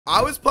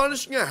I was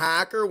punishing a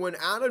hacker when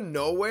out of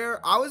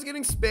nowhere, I was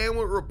getting spammed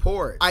with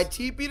reports. I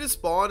TP'd to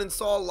spawn and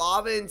saw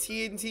lava and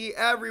TNT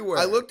everywhere.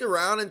 I looked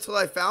around until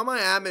I found my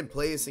admin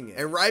placing it.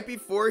 And right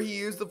before he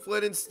used the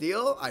flint and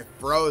steel, I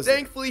froze it.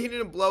 Thankfully, he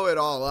didn't blow it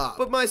all up.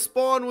 But my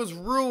spawn was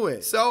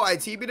ruined. So I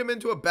TP'd him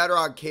into a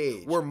bedrock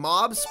cage where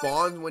mobs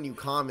spawn when you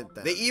comment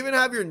them. They even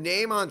have your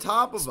name on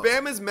top of them.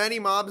 Spam as many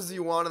mobs as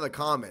you want in the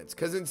comments,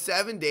 because in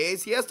 7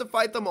 days, he has to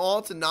fight them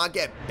all to not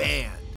get banned.